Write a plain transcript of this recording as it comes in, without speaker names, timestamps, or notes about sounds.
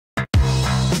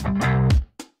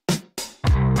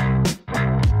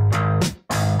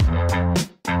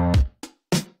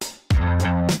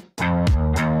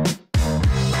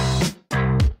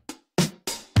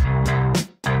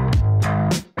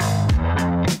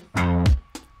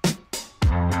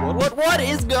What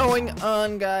is going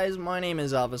on, guys? My name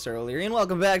is Officer OLeary, and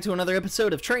welcome back to another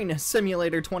episode of Train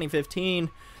Simulator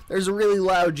 2015. There's a really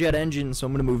loud jet engine, so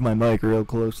I'm gonna move my mic real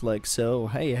close like so.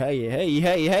 Hey,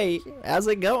 how's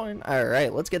it going?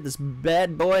 Alright, let's get this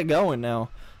bad boy going now.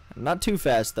 Not too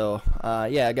fast, though.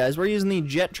 Yeah, guys, we're using the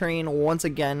jet train once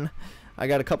again. I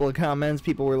got a couple of comments.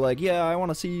 People were like, yeah, I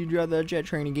want to see you drive that jet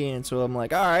train again. So I'm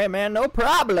like, alright, man, no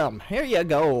problem. Here you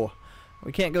go.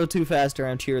 We can't go too fast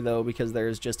around here, though, because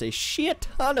there's just a shit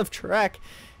ton of track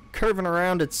curving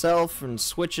around itself and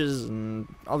switches and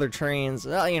other trains.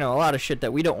 You know, a lot of shit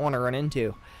that we don't want to run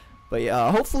into. But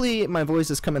yeah, hopefully my voice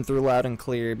is coming through loud and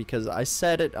clear, because I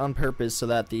said it on purpose so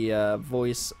that the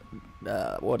voice,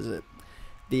 the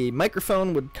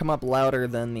microphone would come up louder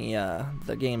than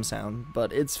the game sound,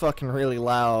 but it's fucking really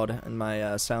loud in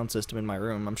my sound system in my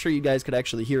room. I'm sure you guys could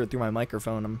actually hear it through my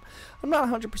microphone. I'm not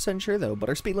 100% sure though, but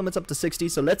our speed limit's up to 60,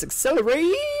 so let's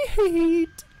accelerate.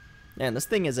 Man, this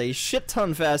thing is a shit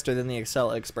ton faster than the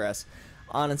Excel Express.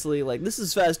 Honestly, like, this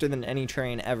is faster than any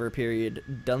train ever, period.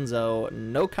 Dunzo,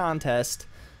 no contest,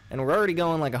 and we're already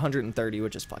going like 130,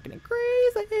 which is fucking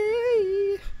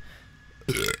crazy.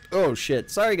 Oh shit,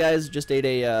 sorry guys, just ate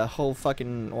a whole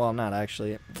fucking, well, not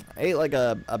actually, I ate like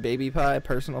a baby pie,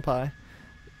 personal pie.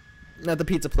 At the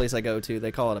pizza place I go to,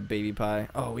 they call it a baby pie.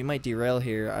 Oh, we might derail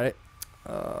here.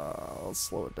 I'll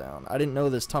slow it down. I didn't know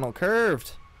this tunnel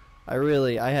curved. I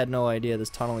had no idea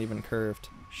this tunnel even curved.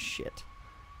 Shit.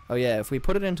 Oh yeah, if we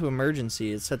put it into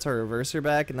emergency, it sets our reverser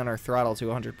back and then our throttle to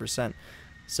 100%.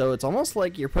 So it's almost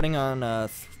like you're putting on,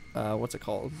 what's it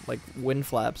called? Like wind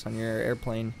flaps on your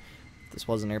airplane. This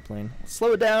was an airplane.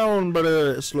 Slow it down,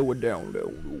 but slow it down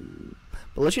though.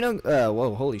 But let you know,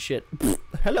 whoa, holy shit.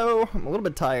 Hello, I'm a little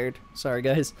bit tired. Sorry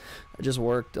guys, I just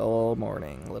worked all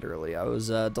morning, literally. I was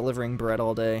delivering bread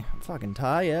all day. I'm fucking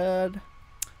tired.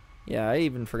 Yeah, I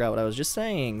even forgot what I was just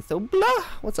saying. So blah.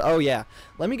 Oh yeah,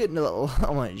 let me get into.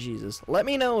 Oh my Jesus. Let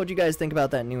me know what you guys think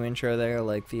about that new intro there,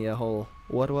 like the whole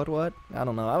what? I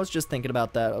don't know. I was just thinking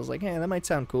about that. I was like, hey, that might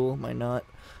sound cool, might not.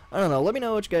 I don't know. Let me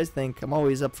know what you guys think. I'm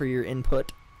always up for your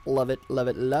input. Love it, love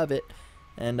it, love it.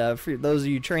 And for those of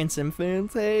you Train Sim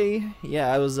fans, hey,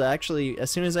 yeah, I was actually, as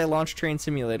soon as I launched Train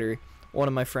Simulator, one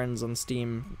of my friends on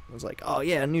Steam was like, oh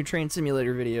yeah, a new Train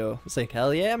Simulator video. It's like,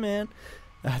 hell yeah, man.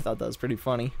 I thought that was pretty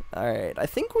funny. Alright, I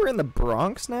think we're in the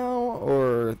Bronx now,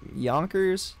 or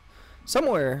Yonkers,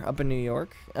 somewhere up in New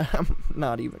York. I'm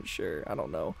not even sure. I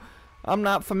don't know. I'm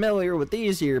not familiar with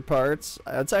these here parts.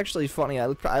 It's actually funny.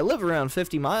 I live around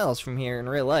 50 miles from here in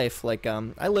real life. Like,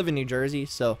 I live in New Jersey,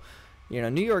 so, you know,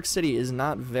 New York City is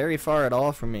not very far at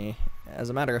all from me. As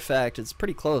a matter of fact, it's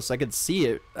pretty close. I could see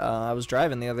it. I was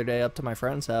driving the other day up to my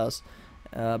friend's house,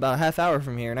 about a half hour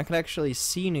from here, and I could actually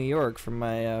see New York from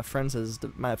my friend's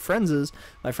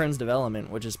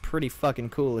development, which is pretty fucking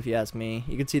cool if you ask me.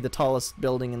 You could see the tallest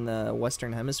building in the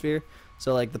Western Hemisphere.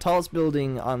 So, like, the tallest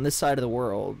building on this side of the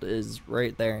world is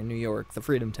right there in New York, the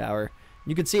Freedom Tower.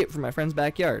 You could see it from my friend's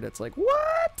backyard. It's like,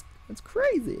 what? It's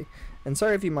crazy. And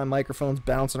sorry if my microphone's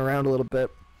bouncing around a little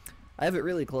bit. I have it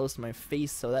really close to my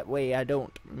face so that way I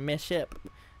don't mess up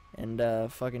and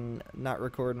fucking not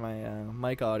record my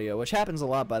mic audio, which happens a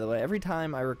lot, by the way. Every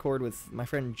time I record with my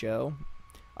friend Joe,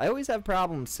 I always have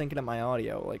problems syncing up my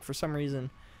audio. Like, for some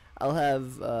reason, I'll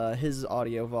have his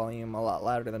audio volume a lot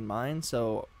louder than mine,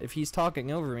 so if he's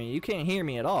talking over me, you can't hear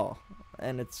me at all,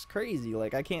 and it's crazy.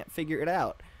 Like, I can't figure it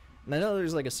out. And I know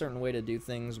there's like a certain way to do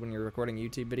things when you're recording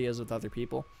YouTube videos with other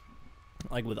people,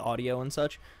 like with audio and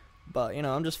such, but, you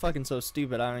know, I'm just fucking so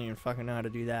stupid, I don't even fucking know how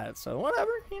to do that. So whatever,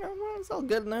 you know, it's all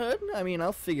good in the hood. I mean,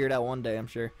 I'll figure it out one day, I'm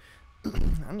sure. I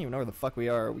don't even know where the fuck we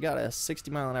are. We got a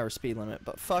 60-mile-an-hour speed limit,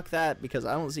 but fuck that, because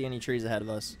I don't see any trees ahead of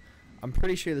us. I'm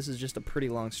pretty sure this is just a pretty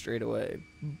long straightaway,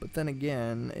 but then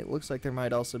again, it looks like there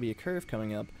might also be a curve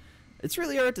coming up. It's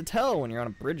really hard to tell when you're on a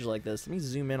bridge like this. Let me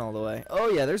zoom in all the way. Oh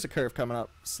yeah, there's a curve coming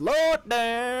up. Slow it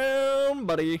down,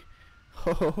 buddy.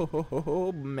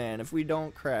 Oh man, if we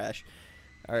don't crash.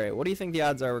 Alright, what do you think the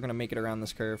odds are we're going to make it around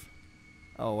this curve?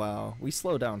 Oh wow, we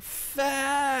slow down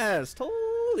fast.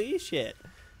 Holy shit.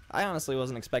 I honestly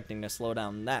wasn't expecting to slow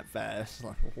down that fast.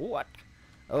 Like, what?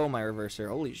 Oh, my reverser.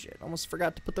 Holy shit. Almost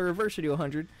forgot to put the reverser to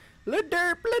 100.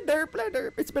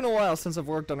 Derp. It's been a while since I've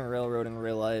worked on a railroad in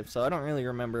real life, so I don't really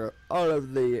remember all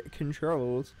of the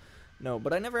controls. No,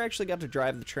 but I never actually got to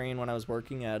drive the train when I was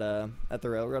working at the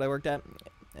railroad I worked at.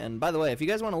 And by the way, if you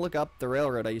guys want to look up the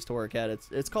railroad I used to work at,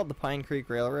 it's called the Pine Creek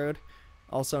Railroad,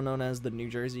 also known as the New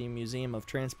Jersey Museum of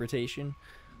Transportation.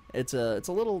 It's a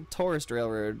little tourist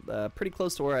railroad, pretty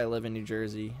close to where I live in New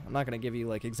Jersey. I'm not gonna give you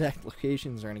like exact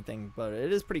locations or anything, but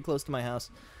it is pretty close to my house.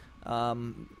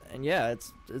 And yeah,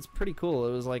 it's pretty cool.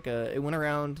 It was like it went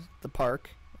around the park.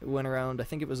 It went around, I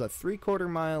think it was a 3/4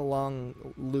 mile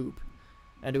long loop,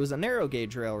 and it was a narrow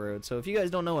gauge railroad. So if you guys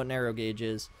don't know what narrow gauge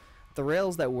is, the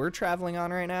rails that we're traveling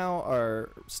on right now are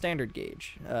standard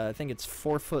gauge. I think it's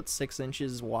 4 foot 6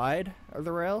 inches wide are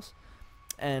the rails.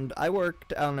 And I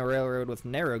worked on a railroad with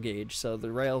narrow gauge, so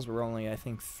the rails were only, I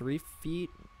think, 3 feet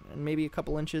and maybe a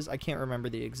couple inches. I can't remember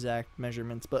the exact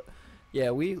measurements, but yeah,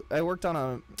 I worked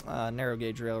on a narrow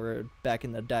gauge railroad back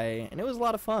in the day, and it was a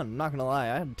lot of fun. I'm not gonna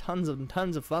lie, I had tons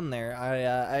of fun there. I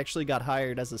actually got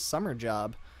hired as a summer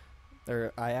job,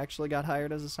 I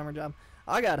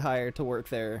got hired to work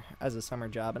there as a summer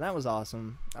job, and that was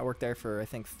awesome. I worked there for, I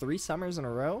think, 3 summers in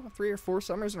a row, 3 or 4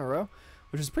 summers in a row,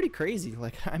 which is pretty crazy.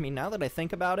 Like, I mean, now that I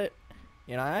think about it,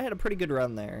 you know, I had a pretty good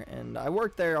run there, and I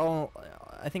worked there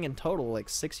I think in total, like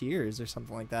 6 years or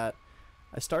something like that.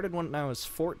 I started when I was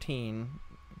 14,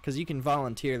 because you can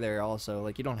volunteer there also.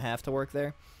 Like, you don't have to work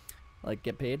there, like,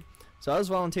 get paid. So I was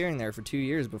volunteering there for 2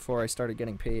 years before I started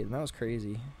getting paid, and that was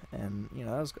crazy. And, you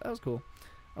know, that was cool.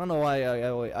 I don't know why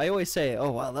I always say,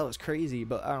 oh, wow, that was crazy,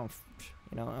 but I don't,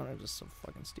 you know, I'm just so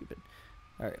fucking stupid.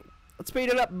 Alright, let's speed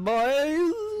it up,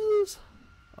 boys!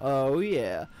 Oh,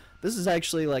 yeah. This is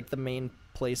actually, like, the main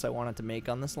place I wanted to make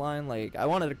on this line. Like, I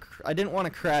didn't want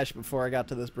to crash before I got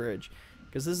to this bridge,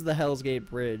 because this is the Hell's Gate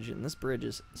Bridge, and this bridge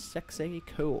is sexy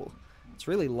cool. It's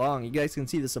really long. You guys can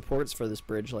see the supports for this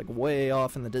bridge, like, way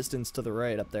off in the distance to the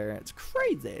right up there. It's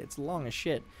crazy. It's long as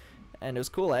shit. And it was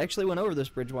cool. I actually went over this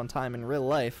bridge one time in real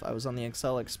life. I was on the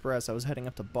Excel Express. I was heading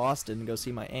up to Boston to go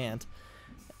see my aunt.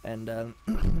 And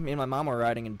me and my mom were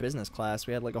riding in business class.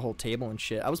 We had like a whole table and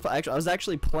shit. I was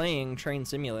actually playing Train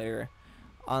Simulator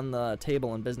on the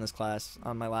table in business class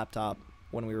on my laptop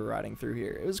when we were riding through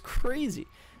here. It was crazy.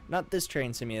 Not this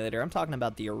Train Simulator. I'm talking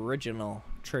about the original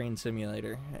Train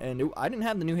Simulator. And I didn't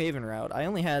have the New Haven route. I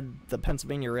only had the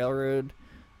Pennsylvania Railroad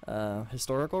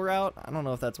historical route. I don't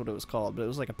know if that's what it was called, but it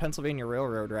was like a Pennsylvania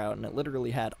Railroad route, and it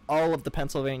literally had all of the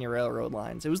Pennsylvania Railroad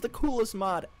lines. It was the coolest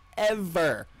mod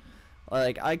ever.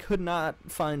 Like, I could not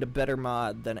find a better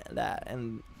mod than that.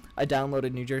 And I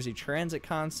downloaded New Jersey Transit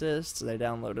consists. I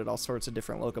downloaded all sorts of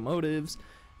different locomotives,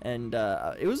 and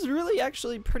it was really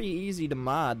actually pretty easy to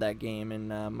mod that game in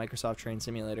Microsoft Train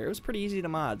Simulator. It was pretty easy to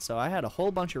mod, so I had a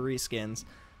whole bunch of reskins.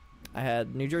 I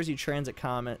had New Jersey Transit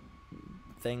Comet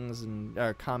things, and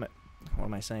Comet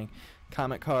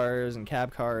cars and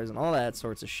cab cars and all that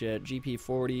sorts of shit.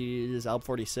 GP40s, Alp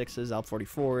 46s, Alp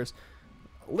 44s,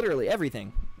 literally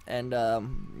everything. And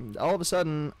all of a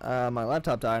sudden my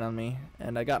laptop died on me,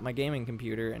 and I got my gaming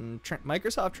computer, and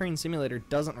Microsoft Train Simulator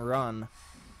doesn't run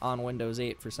on Windows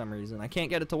 8 for some reason. I can't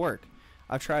get it to work.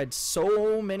 I've tried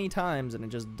so many times and it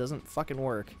just doesn't fucking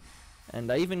work. And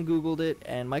I even googled it,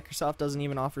 and Microsoft doesn't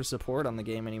even offer support on the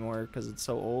game anymore because it's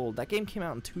so old. That game came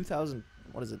out in 2000,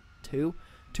 what is it,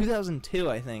 2002,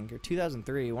 I think, or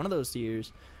 2003, one of those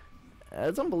years.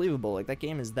 It's unbelievable. Like, that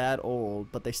game is that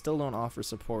old, but they still don't offer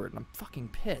support, and I'm fucking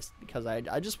pissed because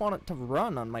I just want it to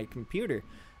run on my computer,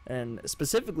 and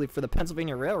specifically for the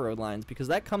Pennsylvania Railroad lines, because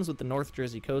that comes with the North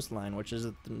Jersey Coast line, which is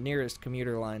the nearest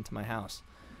commuter line to my house.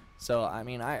 So, I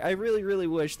mean, I really, really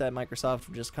wish that Microsoft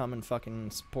would just come and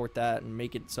fucking support that and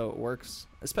make it so it works,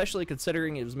 especially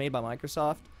considering it was made by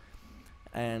Microsoft,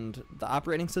 and the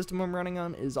operating system I'm running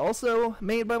on is also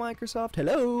made by Microsoft.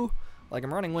 Hello! Like,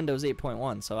 I'm running Windows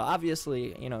 8.1, so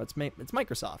obviously, you know, it's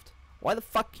Microsoft. Why the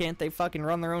fuck can't they fucking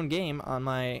run their own game on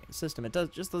my system? It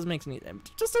just doesn't make any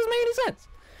sense.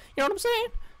 You know what I'm saying?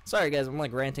 Sorry, guys, I'm,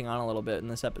 like, ranting on a little bit in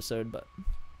this episode, but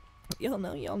y'all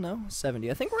know.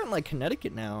 70. I think we're in, like,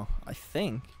 Connecticut now, I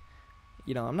think.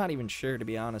 You know, I'm not even sure, to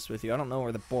be honest with you. I don't know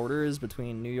where the border is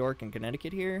between New York and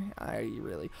Connecticut here.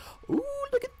 Ooh,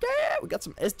 look at that! We got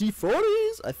some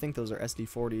SD40s! I think those are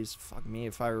SD40s. Fuck me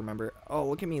if I remember. Oh,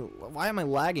 look at me. Why am I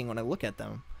lagging when I look at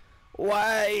them?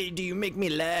 Why do you make me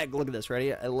lag? Look at this, ready?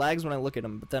 It lags when I look at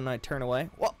them, but then I turn away.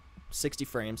 Whoa, 60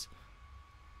 frames.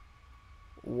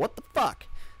 What the fuck?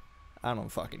 I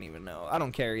don't fucking even know. I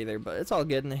don't care either, but it's all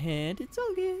good in the head. It's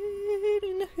all good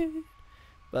in the head.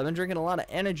 But I've been drinking a lot of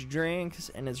energy drinks,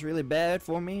 and it's really bad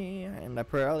for me, and I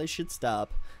probably should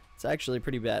stop. It's actually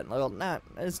pretty bad. Well,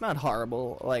 it's not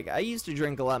horrible. Like, I used to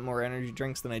drink a lot more energy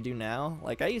drinks than I do now.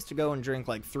 Like, I used to go and drink,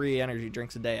 like, 3 energy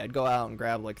drinks a day. I'd go out and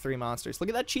grab, like, 3 Monsters. Look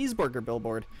at that cheeseburger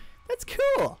billboard. That's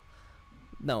cool.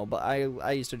 No, but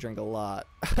I used to drink a lot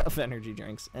of energy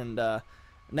drinks, and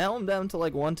now I'm down to,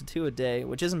 like, 1 to 2 a day,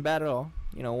 which isn't bad at all.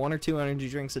 You know, 1 or 2 energy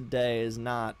drinks a day is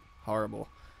not horrible.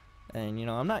 And, you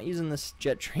know, I'm not using this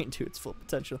jet train to its full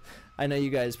potential. I know you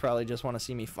guys probably just want to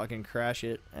see me fucking crash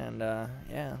it. And,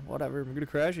 yeah, whatever. I'm gonna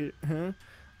crash it. Huh?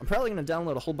 I'm probably going to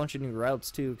download a whole bunch of new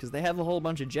routes, too, because they have a whole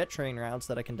bunch of jet train routes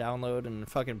that I can download and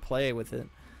fucking play with it.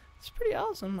 It's pretty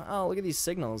awesome. Oh, look at these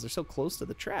signals. They're so close to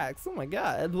the tracks. Oh my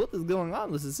god, what is going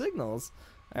on with the signals?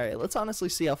 Alright, let's honestly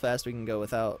see how fast we can go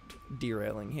without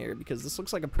derailing here, because this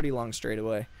looks like a pretty long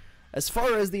straightaway. As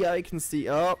far as the eye can see...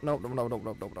 Oh, no.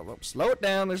 Slow it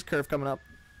down. There's a curve coming up.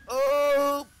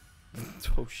 Oh!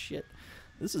 Oh, shit.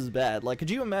 This is bad. Like, could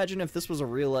you imagine if this was a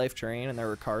real-life train and there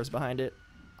were cars behind it?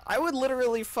 I would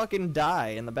literally fucking die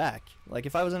in the back. Like,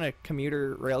 if I was in a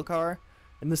commuter rail car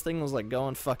and this thing was, like,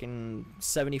 going fucking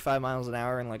 75 miles an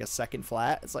hour in, like, a second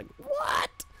flat, it's like, what?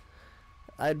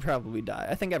 I'd probably die.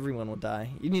 I think everyone would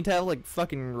die. You need to have, like,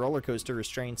 fucking roller coaster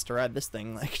restraints to ride this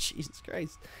thing. Like, Jesus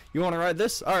Christ. You want to ride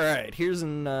this? Alright, here's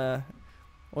an,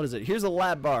 what is it? Here's a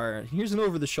lap bar. Here's an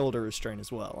over-the-shoulder restraint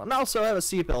as well. And also have a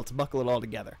seatbelt to buckle it all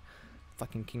together.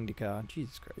 Fucking King Dakar.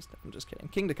 Jesus Christ. I'm just kidding.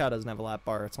 King Dakar doesn't have a lap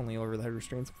bar. It's only over the head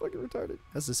restraints. I'm fucking retarded.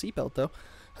 Has a seatbelt, though.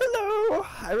 Hello!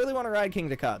 I really want to ride King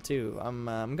Dakar, too.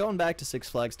 I'm going back to Six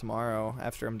Flags tomorrow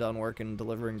after I'm done working,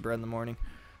 delivering bread in the morning.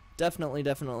 Definitely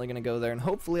going to go there, and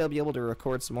hopefully I'll be able to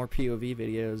record some more POV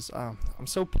videos. I'm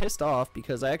so pissed off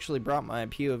because I actually brought my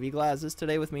POV glasses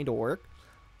today with me to work,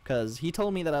 because he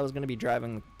told me that I was going to be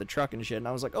driving the truck and shit, and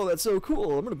I was like, oh, that's so cool,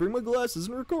 I'm going to bring my glasses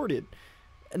and record it.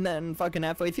 And then fucking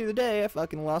halfway through the day, I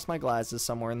fucking lost my glasses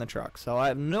somewhere in the truck, so I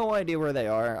have no idea where they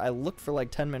are. I looked for like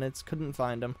 10 minutes, couldn't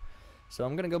find them. So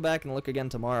I'm going to go back and look again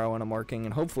tomorrow when I'm working,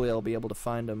 and hopefully I'll be able to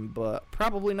find them, but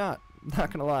probably not.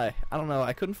 Not going to lie. I don't know.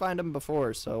 I couldn't find them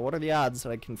before, so what are the odds that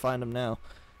I can find them now?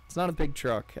 It's not a big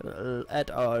truck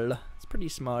at all. It's pretty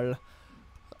small.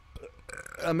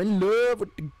 I'm in love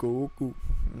with the Goku.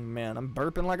 Man, I'm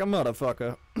burping like a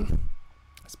motherfucker.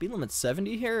 Speed limit's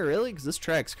 70 here? Really? Because this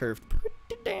track's curved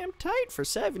pretty damn tight for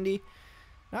 70.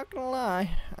 Not going to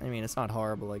lie. I mean, it's not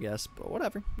horrible, I guess, but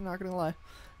whatever. I'm not going to lie.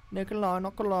 Not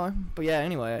gonna lie. But yeah,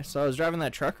 anyway, so I was driving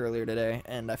that truck earlier today,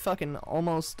 and I fucking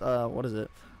almost, what is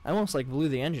it? I almost, like, blew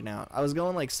the engine out. I was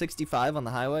going, like, 65 on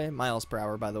the highway. Miles per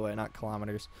hour, by the way, not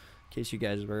kilometers. In case you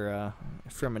guys were,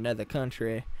 from another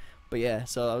country. But yeah,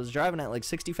 so I was driving at, like,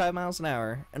 65 miles an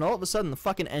hour, and all of a sudden, the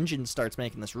fucking engine starts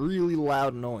making this really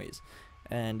loud noise.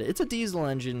 And it's a diesel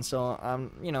engine, so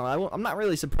you know, I'm not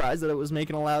really surprised that it was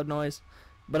making a loud noise.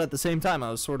 But at the same time, I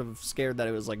was sort of scared that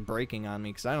it was, like, braking on me,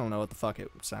 because I don't know what the fuck it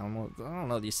sound. I don't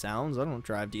know these sounds. I don't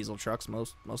drive diesel trucks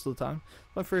most of the time.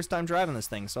 It's my first time driving this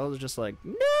thing, so I was just like,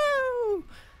 no!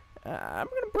 I'm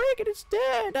gonna break it, it's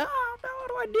dead! Oh, no, what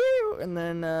do I do? And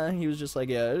then, he was just like,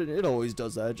 yeah, it always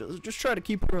does that. Just try to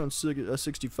keep it around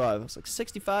 65. I was like,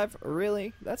 65?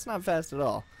 Really? That's not fast at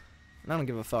all. And I don't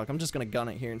give a fuck. I'm just gonna gun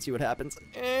it here and see what happens.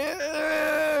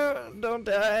 Don't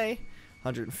die.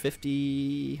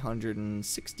 150,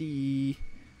 160.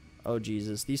 Oh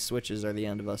Jesus, these switches are the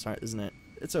end of us, isn't it?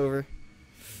 It's over.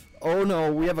 Oh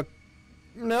no, we have a...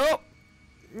 Nope.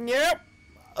 Yep.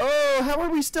 Oh, how are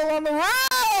we still on the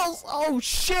rails? Oh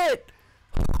shit.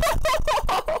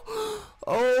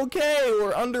 Okay,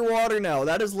 we're underwater now.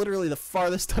 That is literally the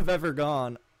farthest I've ever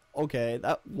gone. Okay,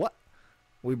 what?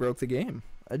 We broke the game.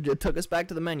 It took us back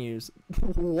to the menus.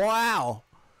 Wow.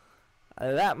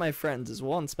 That, my friends, is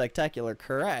one spectacular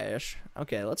crash.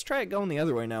 Okay, let's try it going the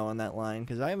other way now on that line,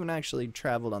 because I haven't actually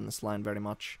traveled on this line very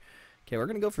much. Okay, we're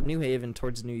going to go from New Haven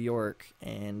towards New York,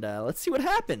 and let's see what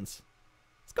happens.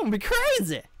 It's going to be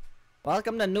crazy.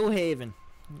 Welcome to New Haven.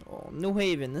 Oh, New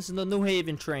Haven. This is the New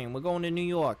Haven train. We're going to New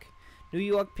York. New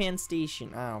York Penn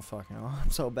Station. I don't fucking know.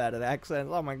 I'm so bad at accents.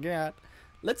 Oh, my God.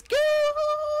 Let's go!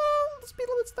 The speed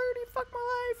limit's 30. Fuck my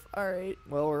life. Alright,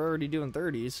 well, we're already doing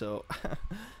 30, so...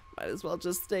 Might as well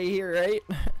just stay here, right?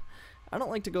 I don't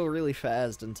like to go really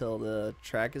fast until the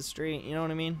track is straight, you know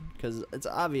what I mean? Because it's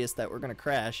obvious that we're going to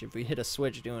crash if we hit a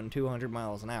switch doing 200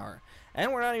 miles an hour.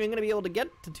 And we're not even going to be able to get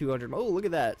to 200. Oh, look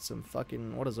at that. Some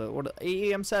fucking, what is it? What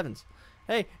EM7s.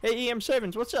 Hey,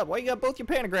 EM7s, what's up? Why you got both your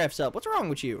pantographs up? What's wrong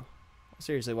with you?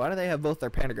 Seriously, why do they have both their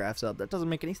pantographs up? That doesn't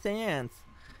make any sense.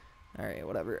 Alright,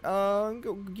 whatever.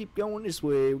 Keep going this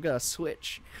way. We got a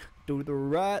switch. To the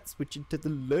right, switch it to the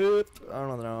left. I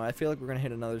don't know. I feel like we're gonna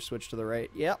hit another switch to the right.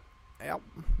 Yep.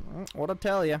 What'll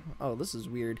tell you? Oh, this is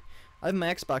weird. I have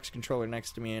my Xbox controller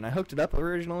next to me, and I hooked it up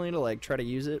originally to like try to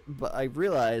use it, but I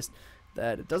realized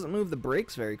that it doesn't move the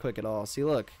brakes very quick at all. See,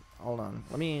 look. Hold on.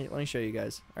 Let me show you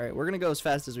guys. All right, we're gonna go as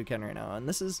fast as we can right now, and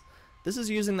this is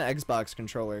using the Xbox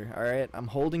controller. All right, I'm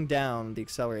holding down the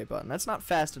accelerate button. That's not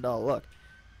fast at all. Look.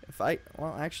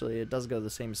 Well, actually, it does go the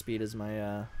same speed as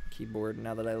my keyboard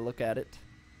now that I look at it.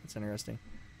 That's interesting.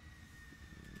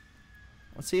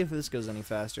 Let's see if this goes any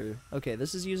faster. Okay,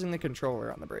 this is using the controller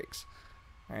on the brakes.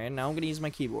 Alright, now I'm going to use my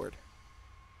keyboard.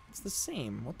 It's the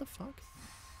same. What the fuck?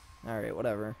 Alright,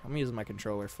 whatever. I'm using my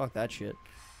controller. Fuck that shit.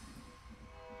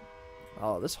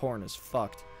 Oh, this horn is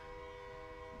fucked.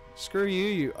 Screw you,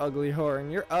 you ugly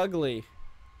horn. You're ugly.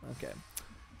 Okay.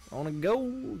 I want to go.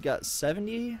 We got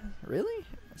 70. Really?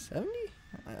 70?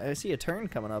 I see a turn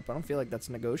coming up. I don't feel like that's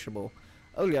negotiable.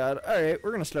 Oh god. Alright,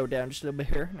 we're gonna slow down just a little bit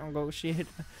here. I'll go shit.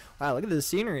 Wow, look at this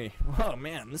scenery. Oh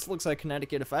man, this looks like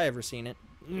Connecticut if I ever seen it.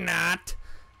 Not!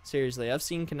 Seriously, I've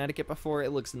seen Connecticut before.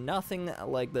 It looks nothing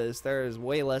like this. There is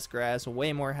way less grass,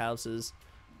 way more houses,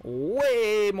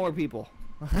 way more people.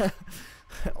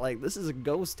 Like, this is a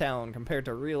ghost town compared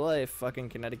to real life fucking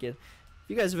Connecticut. If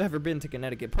you guys have ever been to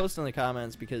Connecticut, post in the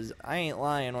comments, because I ain't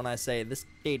lying when I say this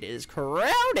state is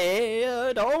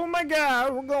crowded. Oh my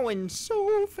god, we're going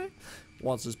so fast.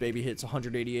 Once this baby hits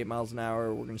 188 miles an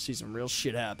hour, we're gonna see some real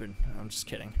shit happen. I'm just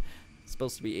kidding. It's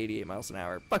supposed to be 88 miles an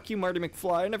hour. Fuck you, Marty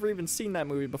McFly. I never even seen that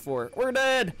movie before. We're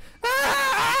dead.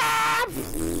 Ah!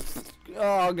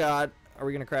 Oh god. Are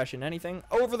we gonna crash into anything?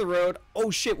 Over the road.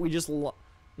 Oh shit, we just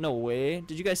no way.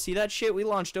 Did you guys see that shit? We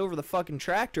launched over the fucking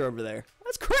tractor over there.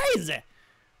 That's crazy.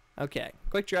 Okay,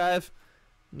 quick drive.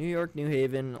 New York, New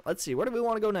Haven. Let's see, where do we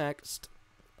want to go next?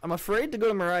 I'm afraid to go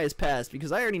to Mariah's Pass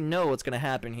because I already know what's going to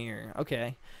happen here.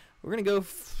 Okay, we're going to go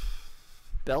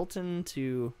Belton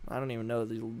to, I don't even know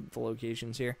the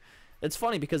locations here. It's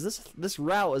funny because this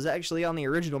route is actually on the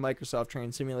original Microsoft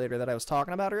Train Simulator that I was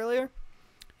talking about earlier.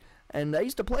 And I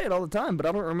used to play it all the time, but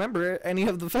I don't remember any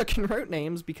of the fucking route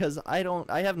names because I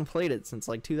haven't played it since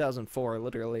like 2004,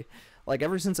 literally. Like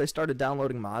ever since I started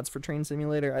downloading mods for Train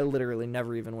Simulator, I literally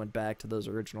never even went back to those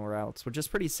original routes, which is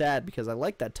pretty sad because I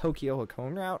like that Tokyo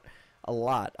Hakone route a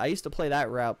lot. I used to play that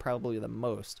route probably the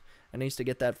most, and I used to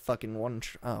get that fucking one.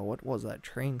 What was that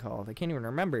train called? I can't even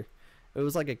remember. It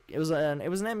was like it was an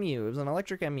MU. It was an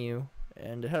electric MU,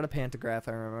 and it had a pantograph.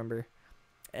 I remember.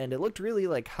 And it looked really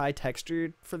like high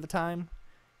textured for the time,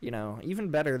 you know,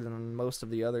 even better than most of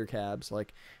the other cabs.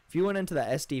 Like if you went into the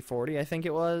SD40, I think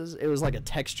it was like a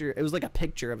texture, it was like a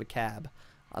picture of a cab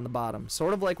on the bottom,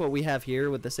 sort of like what we have here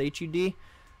with this HUD,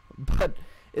 but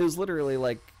it was literally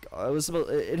like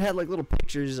it had like little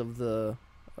pictures of the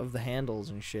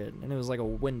handles and shit, and it was like a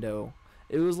window.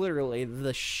 It was literally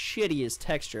the shittiest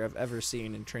texture I've ever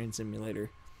seen in Train Simulator,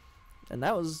 and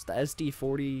that was the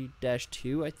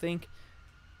SD40-2, I think.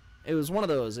 It was one of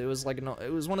those. It was like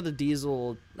it was one of the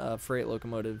diesel freight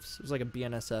locomotives. It was like a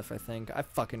BNSF, I think. I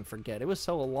fucking forget. It was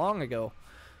so long ago.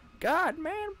 God,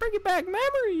 man, bringing back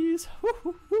memories.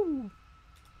 Woo-hoo-hoo.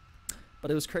 But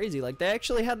it was crazy. Like they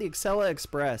actually had the Excella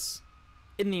Express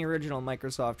in the original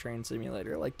Microsoft Train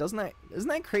Simulator. Like, isn't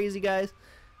that crazy, guys?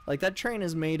 Like that train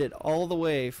has made it all the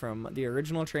way from the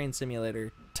original Train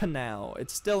Simulator to now.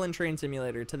 It's still in Train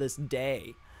Simulator to this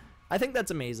day. I think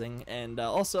that's amazing, and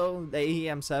also the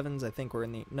AEM7s I think were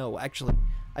in the, no, actually,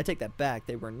 I take that back,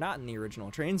 they were not in the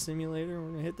original Train Simulator.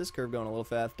 We're gonna hit this curve going a little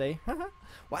fast, eh?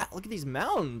 Wow, look at these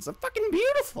mountains, they're fucking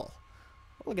beautiful!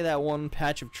 Look at that one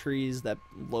patch of trees that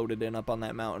loaded in up on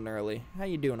that mountain early. How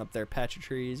you doing up there, patch of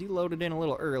trees? You loaded in a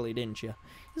little early, didn't you?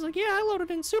 He's like, yeah, I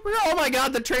loaded in super, oh my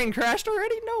god, the train crashed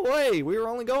already? No way, we were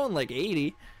only going like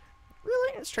 80.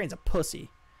 Really? This train's a pussy.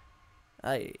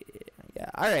 Yeah,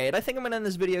 alright, I think I'm going to end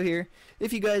this video here.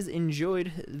 If you guys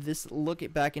enjoyed this look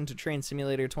back into Train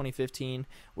Simulator 2015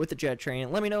 with the jet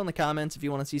train, let me know in the comments if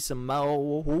you want to see some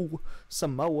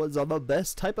Samoas are the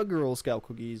best type of Girl Scout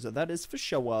cookies. That is for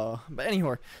sure. But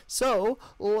anyway, so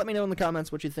let me know in the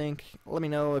comments what you think. Let me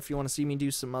know if you want to see me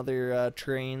do some other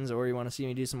trains or you want to see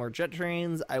me do some more jet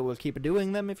trains. I will keep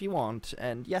doing them if you want.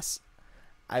 And yes,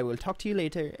 I will talk to you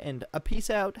later. And a peace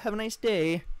out. Have a nice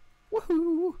day.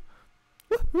 Woohoo!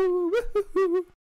 Woohoo! Woohoo!